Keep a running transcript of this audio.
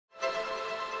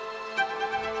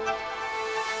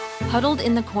Huddled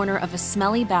in the corner of a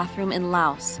smelly bathroom in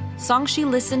Laos, Sonxi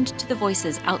listened to the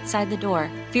voices outside the door,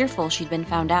 fearful she'd been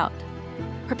found out.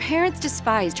 Her parents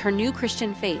despised her new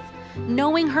Christian faith,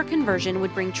 knowing her conversion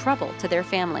would bring trouble to their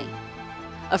family.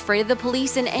 Afraid of the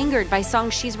police and angered by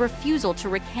Sonxi's refusal to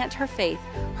recant her faith,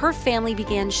 her family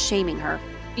began shaming her,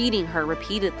 beating her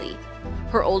repeatedly.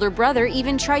 Her older brother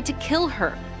even tried to kill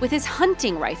her with his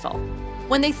hunting rifle.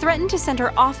 When they threatened to send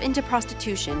her off into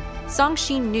prostitution,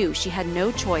 Sonxi knew she had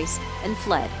no choice and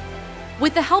fled.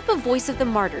 With the help of Voice of the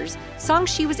Martyrs,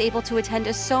 Sonxi was able to attend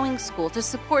a sewing school to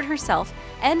support herself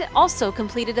and also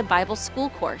completed a Bible school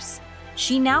course.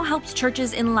 She now helps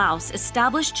churches in Laos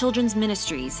establish children's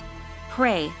ministries.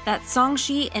 Pray that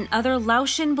Sonxi and other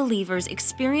Laotian believers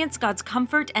experience God's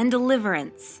comfort and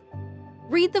deliverance.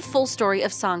 Read the full story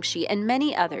of Sonxi and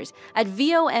many others at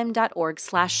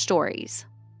vom.org/stories.